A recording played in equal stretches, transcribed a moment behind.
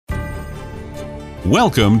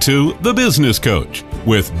Welcome to The Business Coach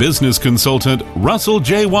with business consultant Russell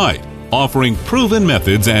J. White, offering proven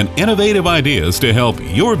methods and innovative ideas to help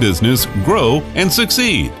your business grow and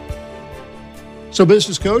succeed. So,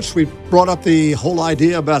 Business Coach, we brought up the whole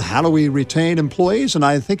idea about how do we retain employees, and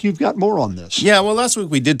I think you've got more on this. Yeah, well, last week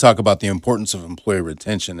we did talk about the importance of employee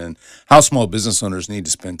retention and how small business owners need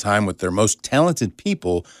to spend time with their most talented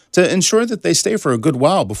people to ensure that they stay for a good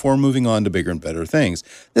while before moving on to bigger and better things.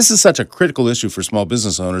 This is such a critical issue for small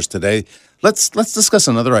business owners today. Let's discuss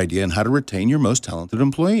another idea on how to retain your most talented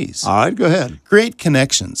employees. All right, go ahead. Create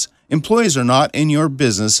connections. Employees are not in your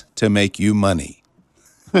business to make you money.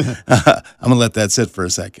 I'm going to let that sit for a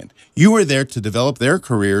second. You are there to develop their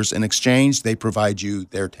careers. In exchange, they provide you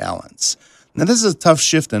their talents. Now, this is a tough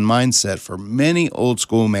shift in mindset for many old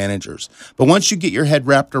school managers. But once you get your head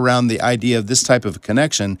wrapped around the idea of this type of a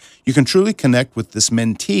connection, you can truly connect with this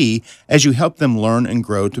mentee as you help them learn and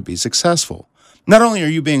grow to be successful. Not only are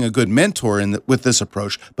you being a good mentor with this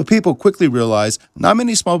approach, but people quickly realize not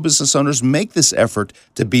many small business owners make this effort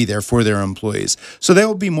to be there for their employees. So they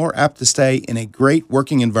will be more apt to stay in a great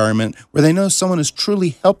working environment where they know someone is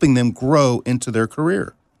truly helping them grow into their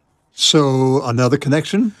career. So another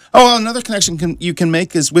connection? Oh, another connection you can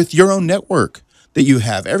make is with your own network that you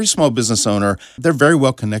have. Every small business owner, they're very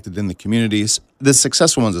well connected in the communities, the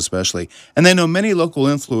successful ones especially, and they know many local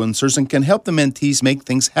influencers and can help the mentees make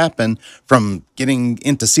things happen, from getting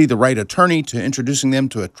in to see the right attorney to introducing them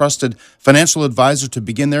to a trusted financial advisor to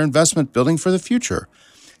begin their investment building for the future.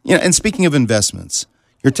 And speaking of investments,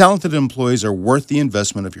 your talented employees are worth the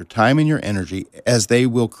investment of your time and your energy, as they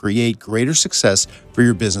will create greater success for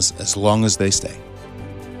your business as long as they stay.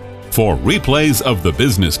 For replays of The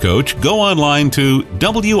Business Coach, go online to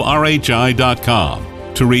WRHI.com.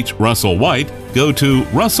 To reach Russell White, go to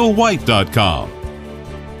russellwhite.com.